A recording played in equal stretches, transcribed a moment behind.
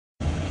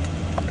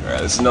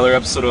Alright, this is another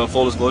episode of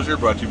Full Disclosure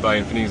brought to you by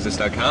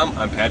InfinityExist.com.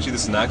 I'm Patchy,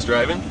 this is Knox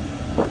Driving.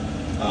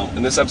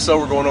 In this episode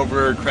we're going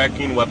over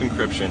cracking WEP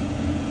encryption.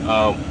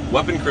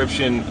 WEP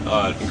encryption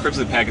encrypts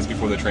the packets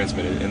before they're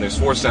transmitted, and there's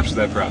 4 steps to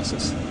that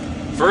process.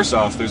 First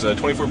off, there's a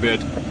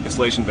 24-bit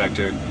installation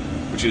vector,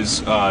 which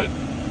is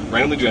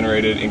randomly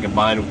generated and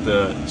combined with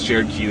the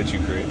shared key that you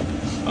create.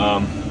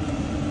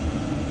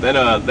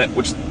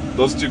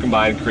 Those two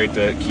combined create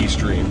the key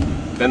stream.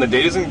 Then the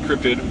data is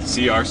encrypted with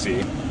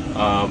CRC,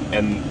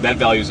 and that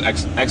value is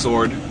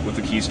XORed with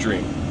the key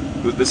stream.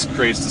 This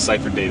creates the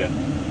ciphered data.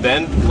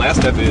 Then the last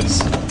step is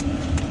the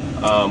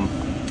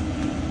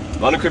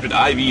unencrypted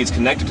IV is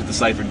connected to the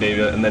ciphered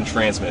data and then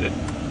transmitted.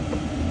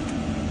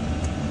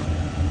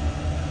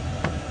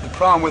 The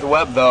problem with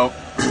WEP, though,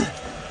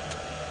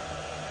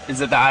 is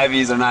that the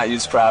IVs are not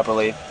used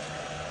properly.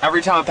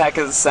 Every time a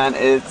packet is sent,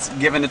 it's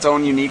given its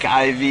own unique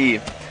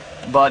IV,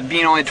 but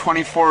being only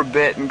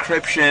 24-bit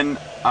encryption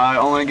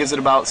only gives it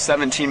about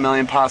 17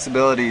 million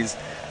possibilities.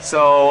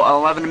 So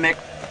 11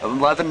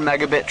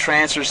 megabit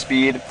transfer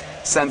speed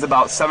sends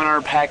about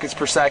 700 packets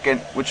per second,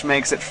 which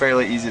makes it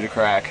fairly easy to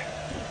crack.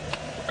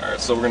 Alright,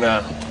 so we're going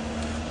to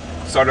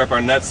start up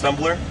our net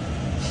stumbler.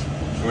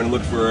 We're going to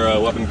look for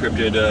a WEP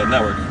encrypted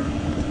network.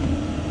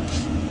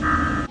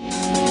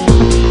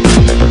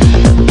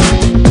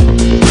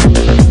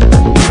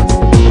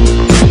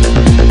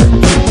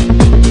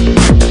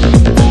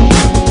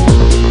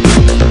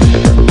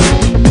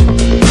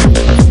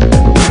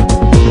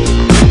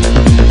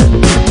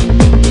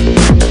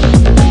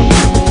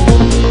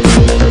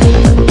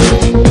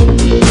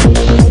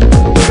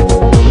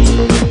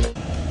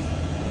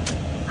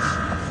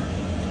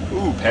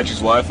 Patchy's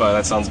Wi-Fi,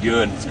 that sounds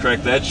good. Let's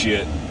crack that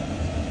shit.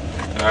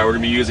 Alright, we're going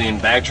to be using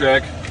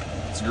Backtrack.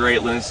 It's a great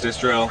Linux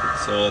distro,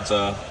 so let's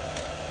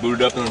boot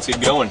it up and let's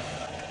get going.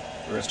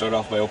 We're going to start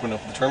off by opening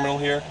up the terminal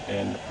here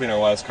and putting our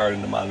wireless card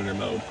into monitor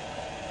mode.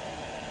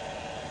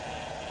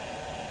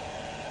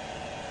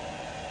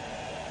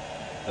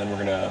 Then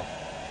we're going to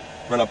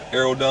run up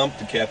arrow dump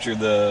to capture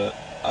the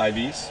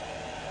IVs.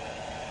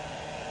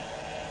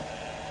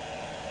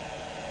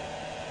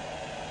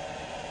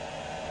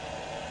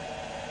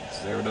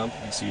 Arrow dump,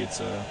 you can see it's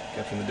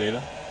capturing the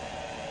data.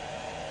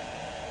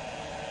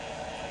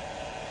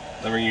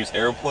 Then we're going to use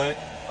AirPlay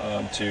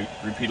to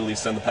repeatedly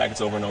send the packets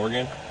over and over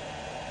again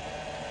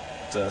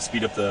to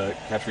speed up the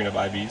capturing of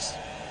IVs.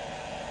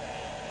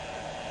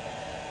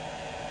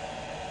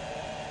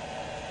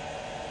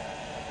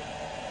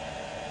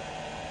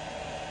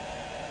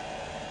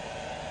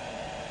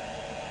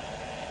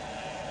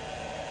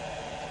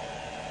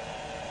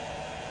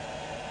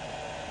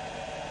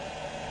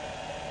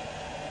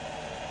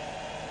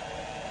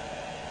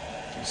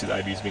 You see the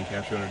IVs being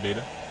captured on our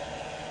data.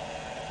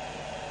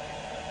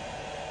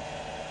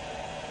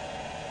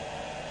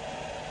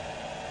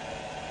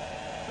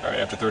 Alright,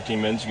 after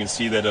 13 minutes you can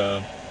see that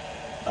the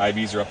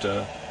IVs are up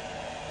to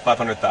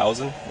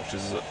 500,000, which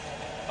is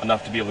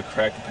enough to be able to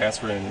crack the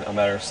password in a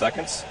matter of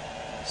seconds.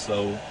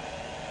 So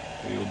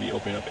we will be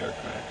opening up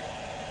AirCrack.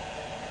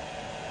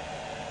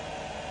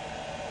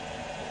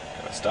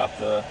 Gotta stop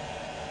the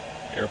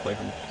AirPlay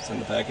from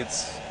sending the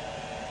packets.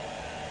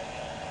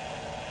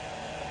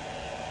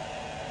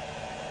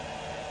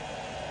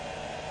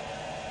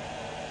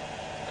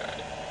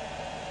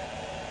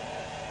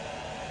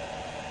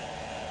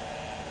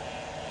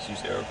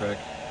 Use AirCrack.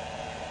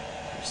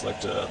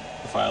 Select the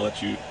file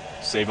that you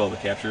save all the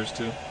captures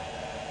to.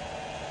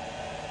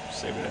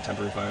 Save it in a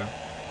temporary file.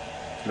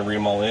 You're going to read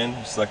them all in.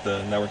 Select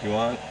the network you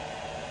want.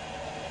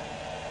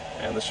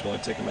 And this should only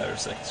take a matter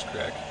of seconds to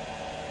crack.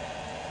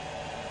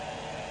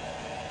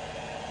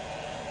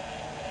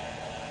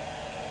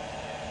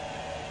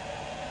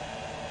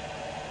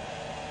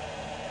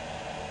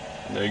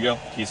 And there you go.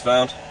 Key's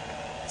found.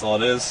 That's all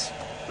it is.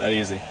 That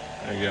easy.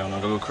 There you go.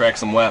 Now go crack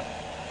some WEP.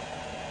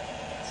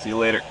 See you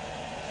later.